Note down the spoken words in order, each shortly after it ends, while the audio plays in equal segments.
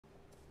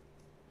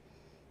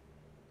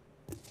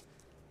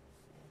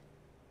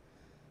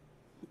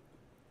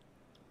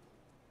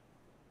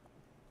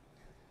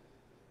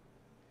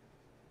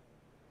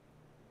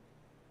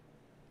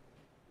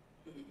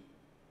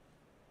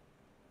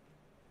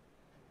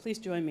Please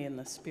join me in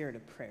the spirit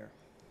of prayer.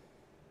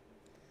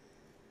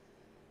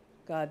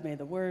 God, may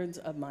the words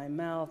of my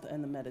mouth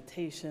and the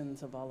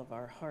meditations of all of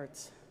our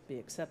hearts be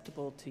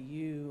acceptable to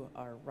you,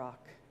 our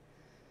rock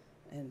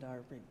and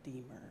our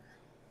Redeemer.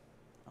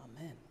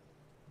 Amen.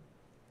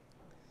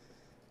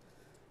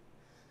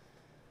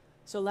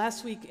 So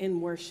last week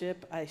in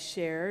worship, I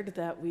shared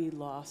that we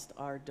lost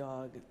our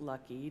dog,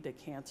 Lucky, to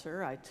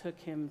cancer. I took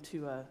him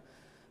to a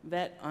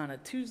vet on a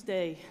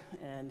Tuesday,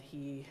 and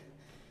he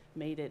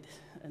made it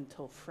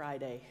until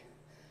Friday.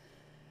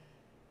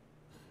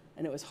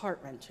 And it was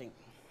heart-wrenching.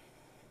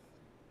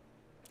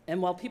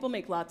 And while people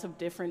make lots of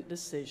different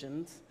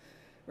decisions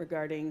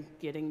regarding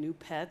getting new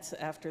pets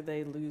after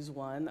they lose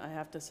one, I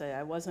have to say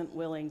I wasn't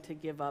willing to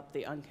give up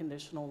the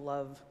unconditional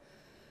love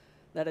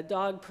that a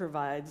dog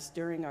provides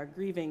during our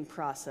grieving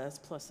process.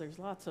 Plus, there's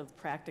lots of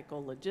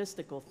practical,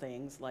 logistical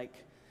things, like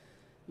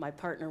my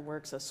partner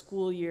works a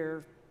school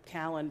year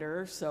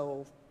calendar,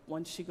 so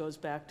once she goes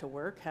back to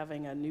work,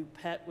 having a new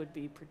pet would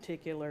be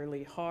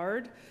particularly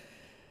hard.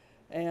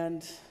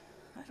 And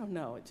I don't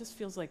know, it just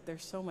feels like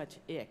there's so much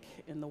ick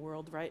in the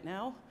world right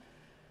now.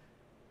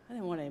 I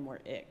didn't want any more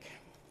ick.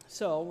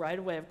 So right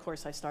away, of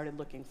course, I started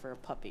looking for a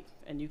puppy.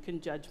 And you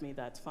can judge me,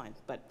 that's fine.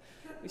 But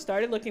we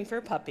started looking for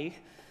a puppy.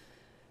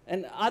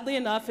 And oddly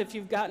enough, if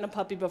you've gotten a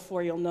puppy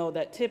before, you'll know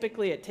that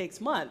typically it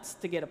takes months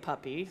to get a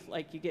puppy.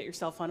 Like, you get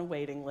yourself on a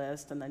waiting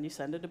list, and then you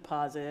send a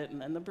deposit,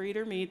 and then the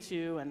breeder meets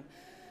you,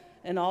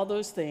 and all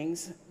those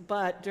things.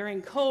 But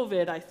during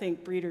COVID, I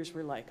think breeders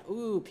were like,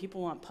 ooh,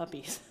 people want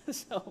puppies.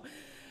 So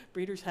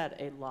breeders had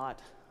a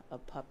lot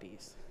of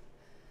puppies.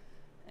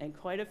 And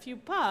quite a few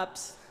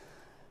pups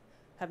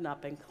have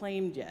not been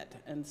claimed yet.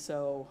 And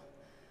so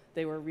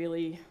they were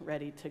really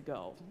ready to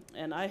go.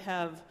 And I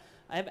have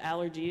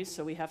allergies,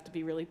 so we have to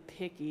be really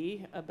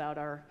picky about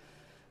our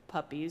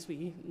puppies.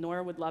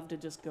 Nora would love to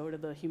just go to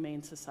the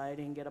Humane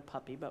Society and get a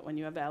puppy, but when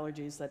you have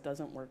allergies, that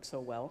doesn't work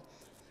so well.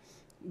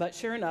 But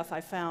sure enough,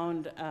 I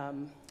found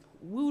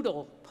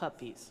Woodle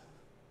puppies.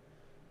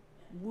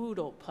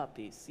 Woodle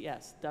puppies,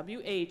 yes,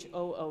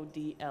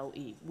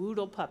 W-H-O-O-D-L-E,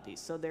 Woodle puppies.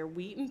 So they're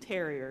Wheaten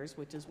Terriers,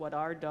 which is what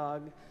our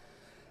dog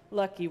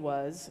Lucky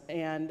was,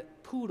 and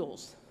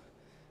poodles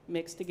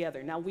mixed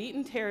together. Now,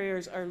 Wheaten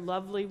Terriers are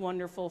lovely,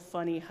 wonderful,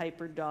 funny,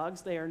 hyper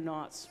dogs. They are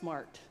not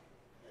smart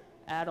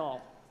at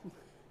all.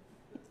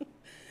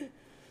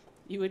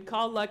 You would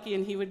call Lucky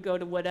and he would go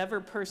to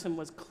whatever person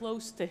was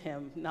close to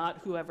him,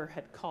 not whoever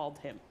had called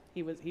him.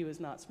 He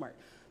was not smart.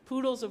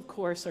 Poodles, of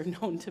course, are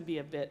known to be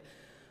a bit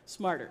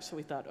smarter, so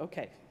we thought,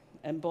 okay.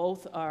 And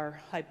both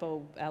are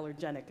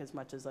hypoallergenic as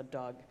much as a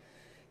dog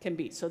can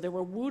be. So there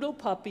were Woodle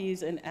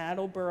puppies in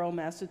Attleboro,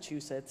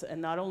 Massachusetts,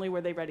 and not only were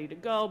they ready to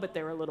go, but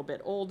they were a little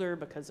bit older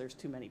because there's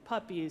too many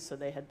puppies, so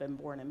they had been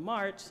born in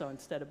March, so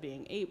instead of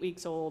being 8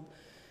 weeks old,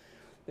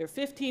 they're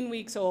 15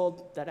 weeks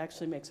old. That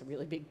actually makes a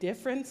really big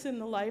difference in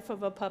the life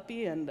of a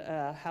puppy and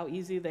how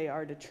easy they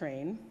are to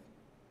train.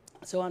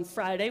 So on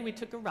Friday, we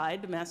took a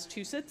ride to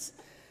Massachusetts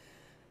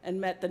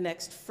and met the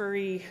next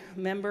furry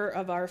member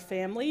of our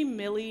family,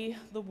 Millie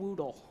the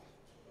Woodle.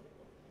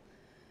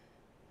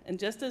 And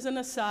just as an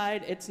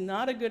aside, it's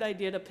not a good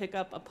idea to pick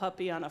up a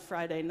puppy on a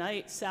Friday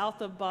night south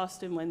of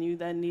Boston when you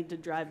then need to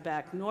drive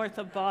back north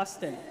of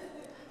Boston.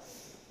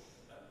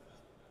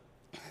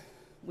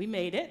 We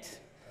made it.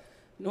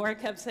 Nora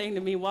kept saying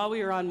to me while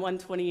we were on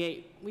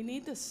 128, we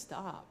need to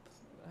stop.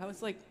 I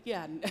was like,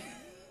 yeah,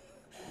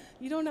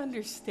 you don't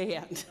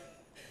understand.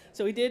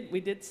 So we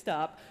did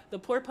stop. The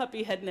poor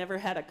puppy had never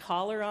had a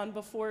collar on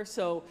before,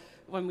 so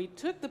when we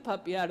took the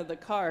puppy out of the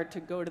car to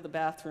go to the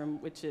bathroom,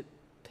 which it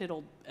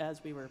piddled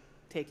as we were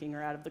taking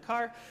her out of the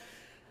car,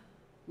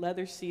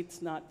 leather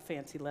seats, not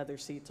fancy leather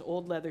seats,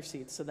 old leather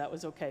seats, so that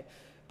was okay.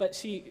 But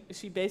she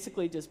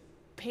basically just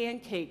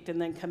pancaked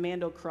and then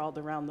commando crawled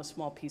around the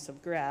small piece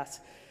of grass.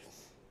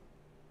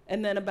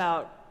 And then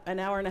about an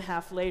hour and a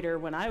half later,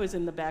 when I was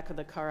in the back of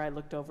the car, I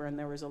looked over and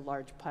there was a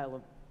large pile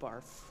of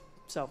barf.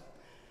 So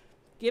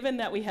given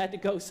that we had to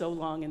go so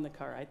long in the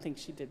car, I think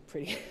she did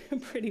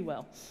pretty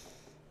well.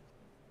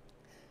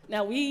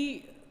 Now,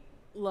 we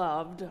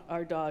loved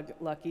our dog,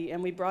 Lucky,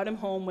 and we brought him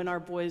home when our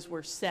boys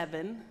were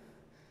 7.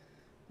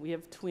 We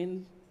have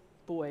twin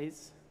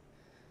boys.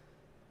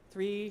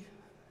 3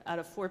 out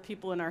of 4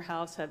 people in our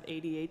house have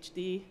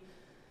ADHD.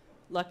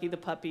 Lucky the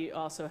puppy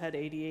also had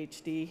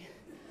ADHD,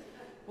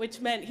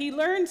 which meant he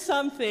learned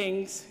some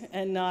things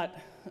and not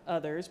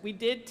others. We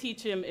did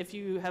teach him, if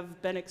you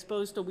have been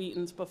exposed to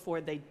Wheatens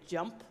before, they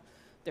jump.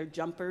 They're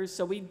jumpers.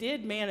 So we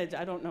did manage,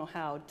 I don't know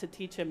how, to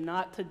teach him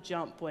not to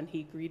jump when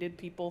he greeted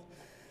people.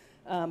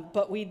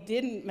 But we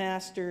didn't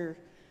master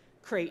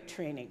crate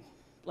training.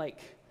 Like,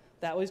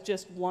 that was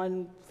just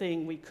one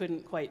thing we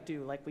couldn't quite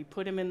do. Like, we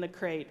put him in the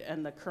crate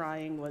and the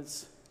crying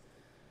was,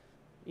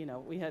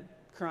 we had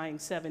crying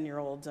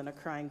 7-year-olds and a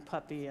crying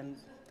puppy and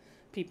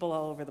people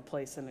all over the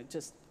place, and it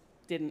just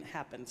didn't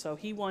happen. So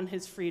he won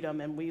his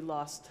freedom and we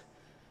lost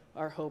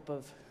our hope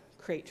of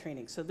crate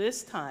training. So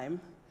this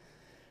time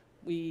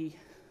we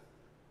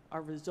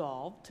are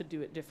resolved to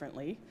do it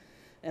differently.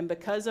 And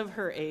because of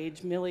her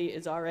age, Millie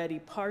is already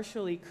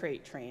partially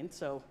crate trained,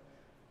 so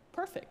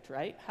perfect,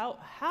 right?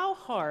 How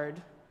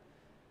hard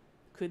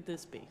could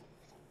this be?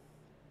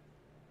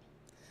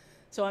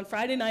 So on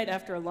Friday night,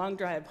 after a long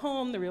drive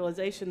home, the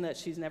realization that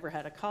she's never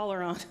had a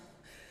collar on,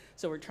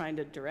 so we're trying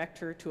to direct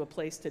her to a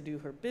place to do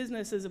her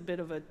business is a bit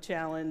of a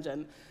challenge.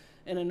 And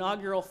an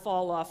inaugural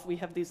fall off, we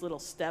have these little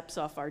steps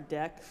off our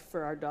deck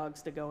for our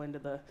dogs to go into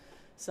the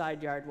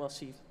side yard. Well,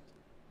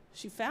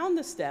 she found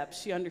the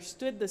steps, she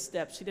understood the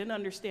steps, she didn't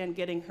understand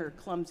getting her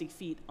clumsy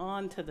feet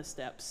onto the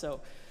steps.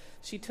 So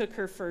she took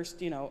her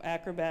first,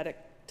 acrobatic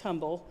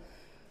tumble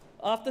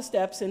off the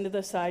steps into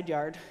the side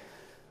yard.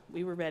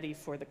 We were ready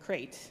for the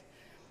crate.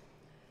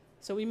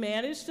 So we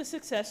managed to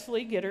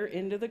successfully get her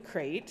into the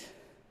crate.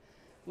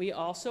 We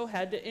also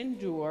had to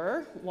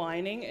endure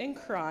whining and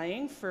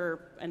crying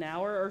for an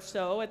hour or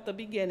so at the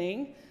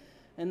beginning.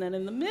 And then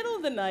in the middle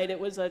of the night, it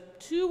was a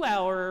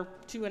 2-hour,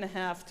 2.5,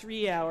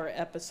 3-hour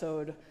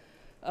episode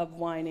of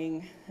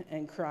whining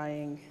and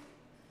crying.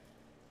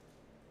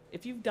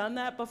 If you've done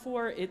that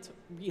before, it's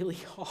really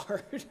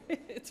hard.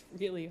 It's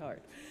really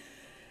hard.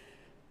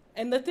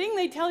 And the thing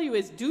they tell you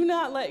is do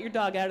not let your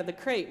dog out of the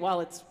crate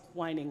while it's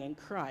whining and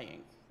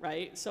crying,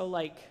 right? So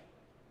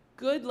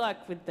good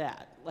luck with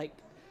that.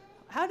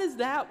 How does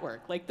that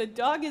work? The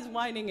dog is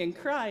whining and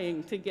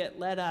crying to get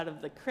let out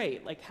of the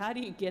crate. How do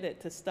you get it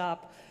to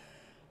stop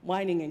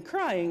whining and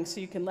crying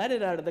so you can let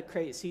it out of the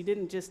crate, so you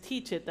didn't just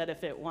teach it that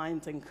if it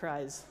whines and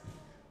cries,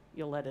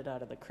 you'll let it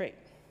out of the crate?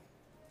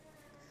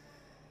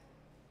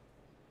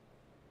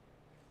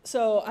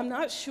 So I'm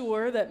not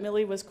sure that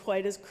Millie was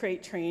quite as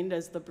crate trained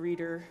as the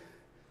breeder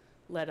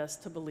led us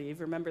to believe.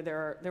 Remember,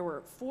 there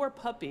were 4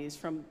 puppies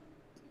from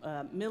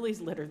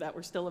Millie's litter that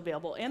were still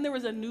available, and there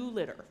was a new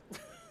litter.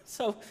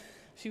 So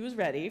she was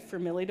ready for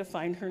Millie to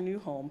find her new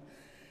home.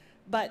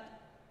 But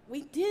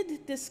we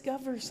did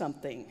discover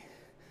something.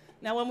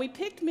 Now, when we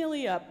picked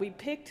Millie up, we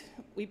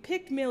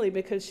picked Millie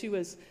because she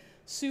was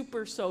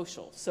super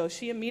social. So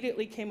she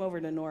immediately came over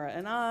to Nora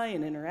and I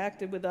and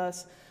interacted with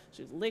us.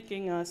 She was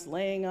licking us,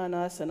 laying on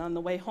us, and on the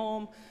way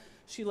home,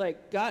 she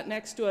got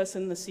next to us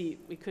in the seat.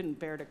 We couldn't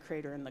bear to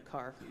crate her in the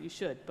car. You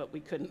should, but we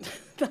couldn't,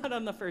 not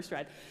on the first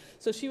ride.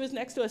 So she was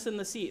next to us in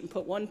the seat and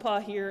put one paw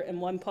here and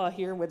one paw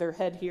here with her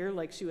head here,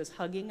 like she was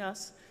hugging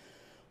us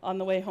on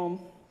the way home.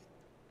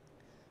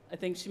 I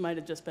think she might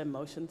have just been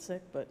motion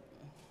sick, but.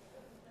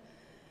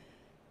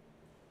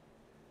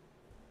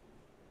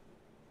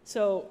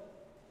 So,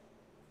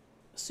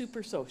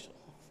 super social,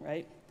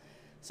 right?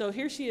 So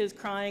here she is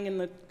crying in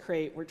the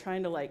crate. We're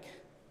trying to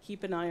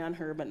keep an eye on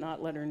her, but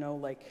not let her know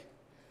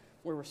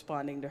we're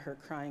responding to her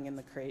crying in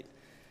the crate.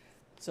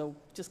 So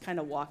just kind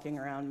of walking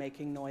around,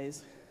 making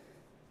noise.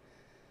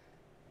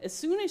 As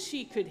soon as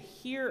she could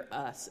hear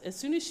us, as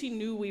soon as she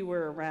knew we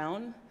were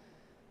around,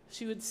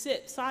 she would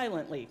sit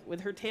silently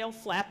with her tail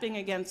flapping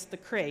against the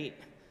crate,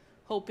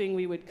 hoping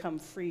we would come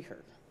free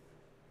her.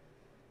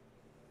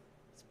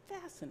 It's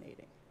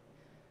fascinating,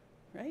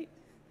 right?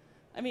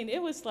 I mean,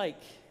 it was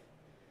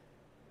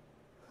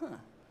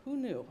who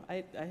knew?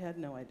 I had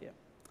no idea.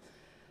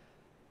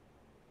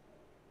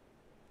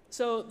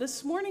 So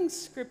this morning's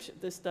scripture,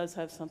 this does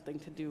have something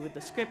to do with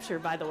the scripture,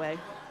 by the way.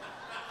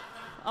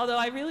 Although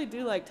I really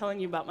do like telling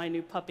you about my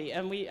new puppy,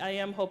 and I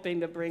am hoping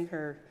to bring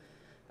her,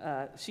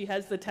 she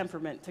has the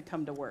temperament to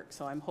come to work,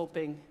 so I'm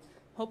hoping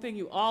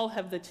you all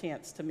have the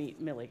chance to meet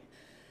Millie.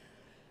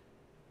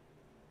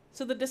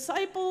 So the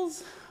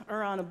disciples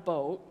are on a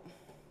boat,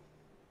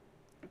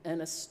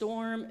 and a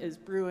storm is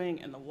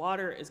brewing, and the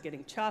water is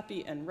getting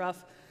choppy and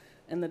rough,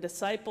 and the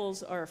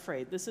disciples are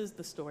afraid. This is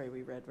the story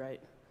we read, right?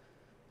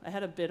 I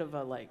had a bit of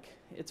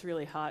it's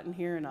really hot in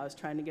here, and I was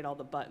trying to get all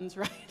the buttons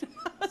right.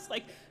 I was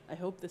I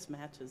hope this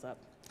matches up.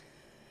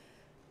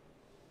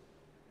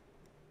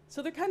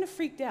 So they're kind of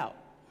freaked out.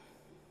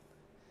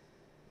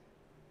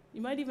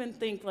 You might even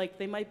think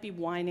they might be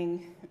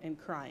whining and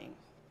crying.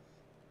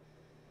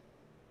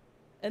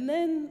 And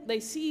then they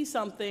see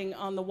something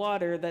on the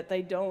water that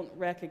they don't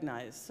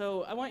recognize.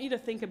 So I want you to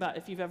think about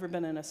if you've ever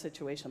been in a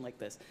situation like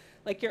this.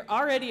 You're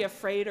already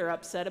afraid or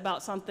upset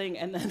about something,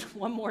 and then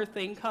one more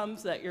thing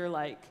comes that you're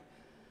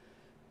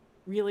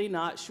really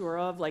not sure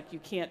of, you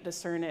can't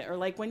discern it. Or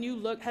when you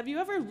look, have you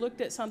ever looked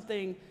at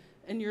something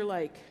and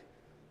you're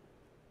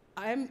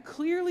I'm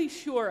clearly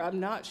sure I'm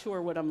not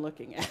sure what I'm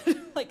looking at?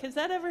 Has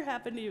that ever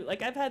happened to you?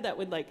 I've had that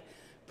with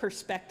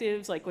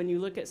perspectives, when you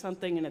look at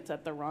something and it's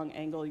at the wrong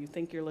angle, you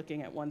think you're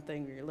looking at one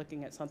thing or you're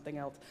looking at something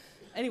else.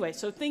 Anyway,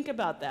 so think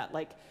about that.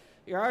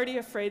 You're already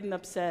afraid and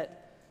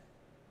upset.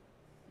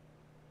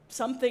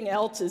 Something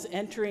else is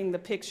entering the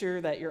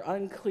picture that you're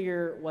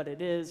unclear what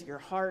it is. Your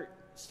heart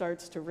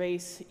starts to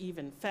race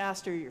even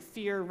faster. Your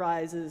fear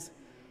rises.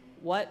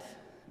 What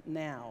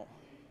now?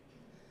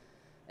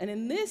 And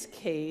in this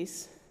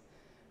case,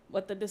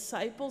 what the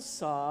disciples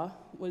saw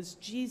was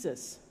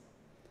Jesus.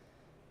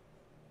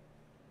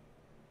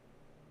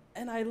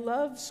 And I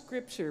love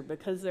Scripture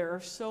because there are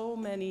so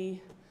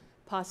many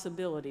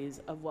possibilities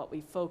of what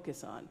we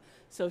focus on.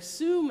 So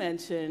Sue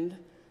mentioned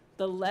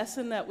the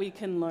lesson that we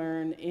can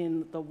learn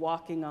in the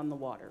walking on the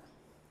water.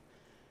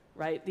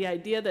 right? The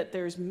idea that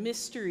there's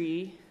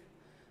mystery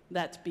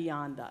that's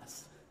beyond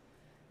us.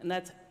 And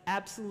that's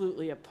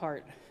absolutely a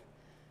part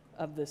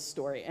of this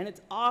story. And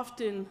it's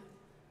often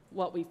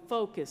what we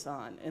focus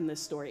on in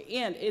this story.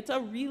 And it's a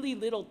really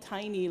little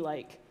tiny,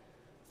 like,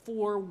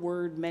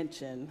 4-word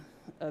mention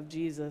of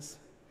Jesus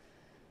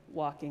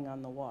walking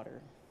on the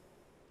water.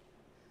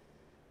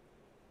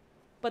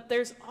 But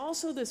there's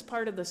also this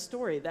part of the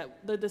story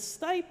that the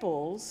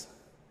disciples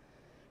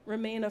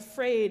remain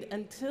afraid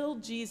until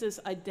Jesus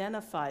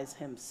identifies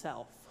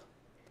himself.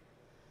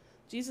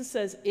 Jesus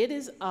says, "It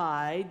is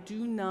I,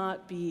 do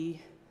not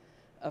be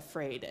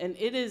afraid." And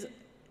it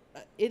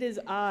is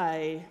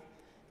I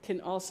can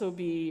also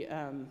be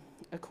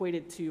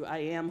equated to I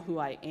am who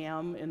I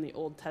am in the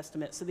Old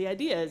Testament. So the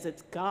idea is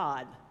it's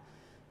God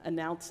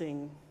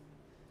announcing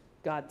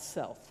God's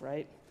self,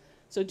 right?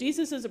 So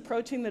Jesus is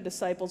approaching the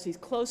disciples. He's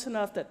close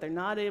enough that they're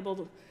not able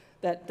to,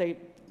 that they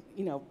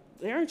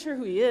aren't sure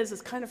who he is.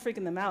 It's kind of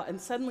freaking them out. And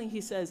suddenly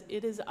he says,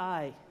 "It is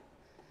I.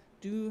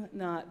 Do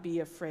not be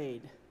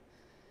afraid."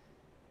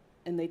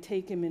 And they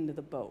take him into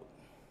the boat.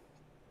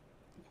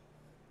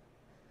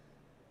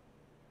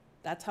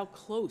 That's how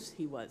close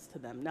he was to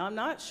them. Now, I'm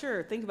not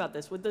sure, think about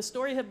this. Would the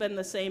story have been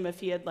the same if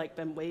he had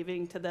been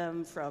waving to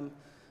them from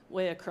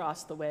way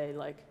across the way,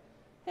 like,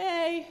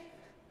 "Hey,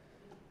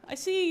 I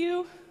see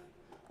you,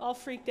 all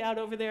freaked out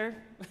over there.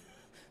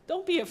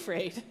 Don't be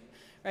afraid,"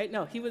 right?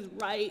 No, he was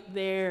right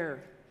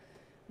there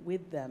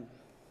with them.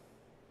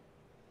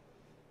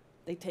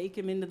 They take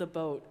him into the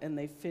boat and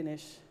they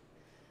finish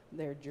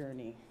their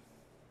journey.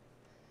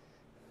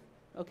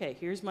 Okay,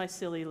 here's my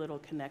silly little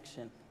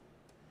connection.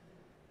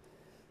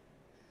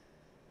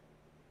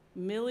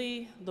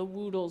 Millie the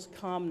Woodle's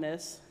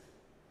calmness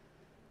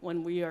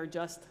when we are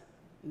just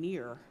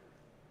near,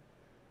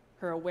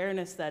 her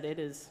awareness that it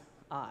is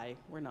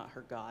we're not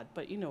her God,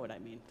 but you know what I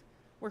mean.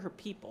 We're her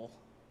people,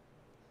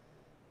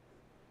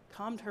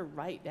 calmed her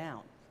right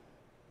down.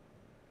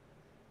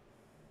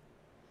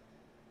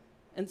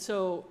 And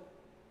so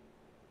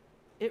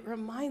it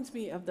reminds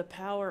me of the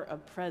power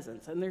of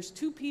presence. And there's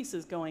 2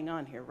 pieces going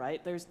on here,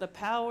 right? There's the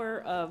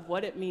power of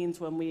what it means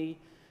when we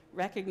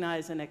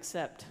recognize and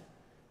accept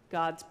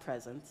God's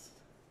presence.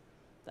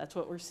 That's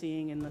what we're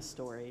seeing in the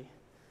story.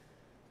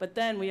 But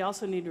then we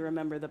also need to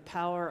remember the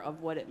power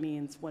of what it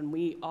means when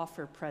we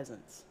offer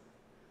presence.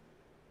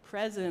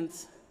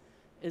 Presence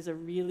is a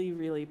really,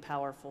 really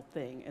powerful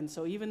thing. And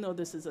so even though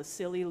this is a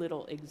silly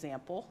little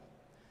example,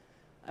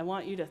 I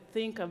want you to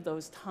think of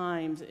those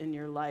times in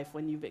your life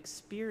when you've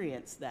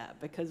experienced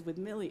that. Because with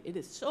Millie, it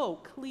is so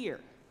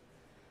clear,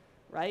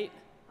 right?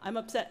 I'm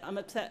upset.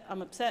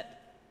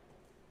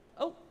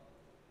 Oh,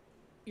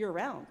 you're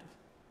around.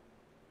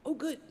 Oh,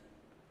 good.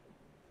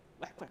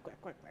 Whack, whack, whack,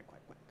 whack, whack,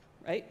 whack, whack,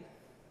 right?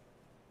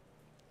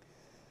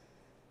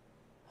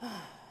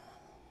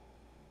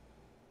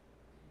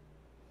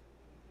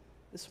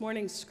 This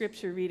morning's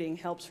scripture reading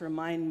helps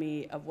remind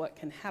me of what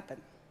can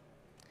happen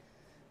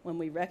when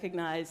we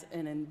recognize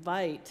and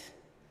invite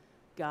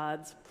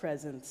God's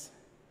presence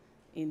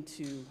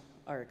into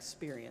our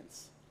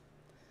experience.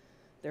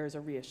 There is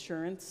a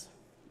reassurance,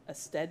 a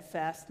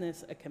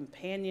steadfastness, a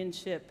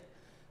companionship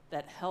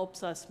that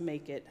helps us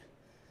make it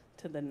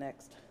to the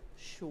next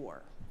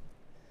shore.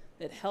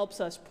 It helps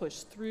us push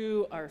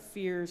through our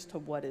fears to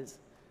what is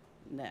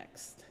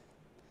next.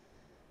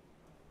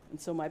 And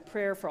so my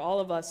prayer for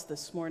all of us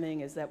this morning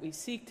is that we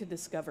seek to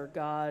discover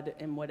God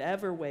in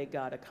whatever way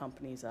God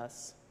accompanies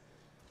us,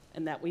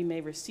 and that we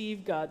may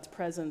receive God's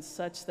presence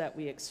such that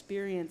we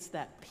experience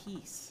that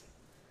peace,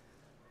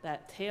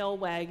 that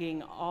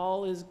tail-wagging,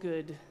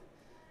 all-is-good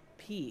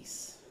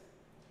peace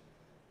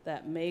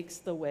that makes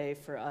the way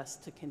for us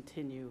to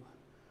continue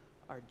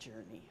our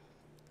journey.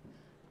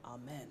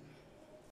 Amen.